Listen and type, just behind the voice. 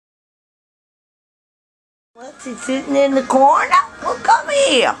What's he sitting in the corner? Well, come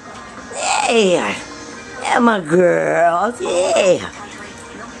here. Yeah. Yeah, my girls. Yeah.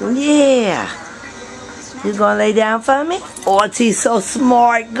 Yeah. You gonna lay down for me? Oh, she's so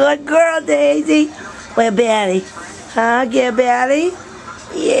smart. Good girl, Daisy. Where Betty? Huh? Get Betty?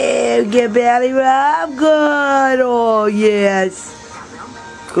 Yeah, get Betty rub. Good. Oh, yes.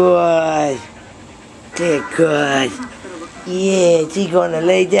 Good. Good. Yeah, she's gonna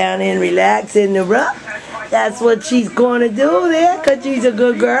lay down and relax in the rug. That's what she's gonna do there, 'cause she's a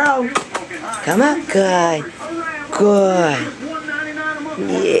good girl. Come on, good. Good.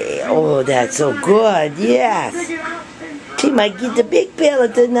 Yeah, oh, that's so good, yes. She might get the big pillow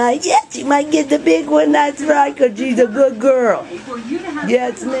tonight. Yes, she might get the big one, that's right, 'cause she's a good girl.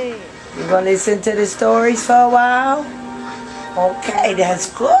 Yes, ma'am. You gonna listen to the stories for a while? Okay, that's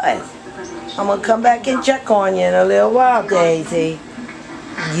good. I'm gonna come back and check on you in a little while, Daisy.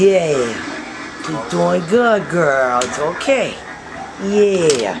 Yeah. Keep doing good, girl. It's okay.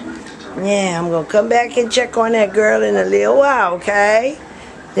 Yeah. Yeah, I'm gonna come back and check on that girl in a little while, okay?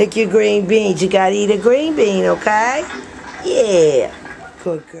 Take your green beans. You gotta eat a green bean, okay? Yeah.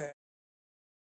 Good girl.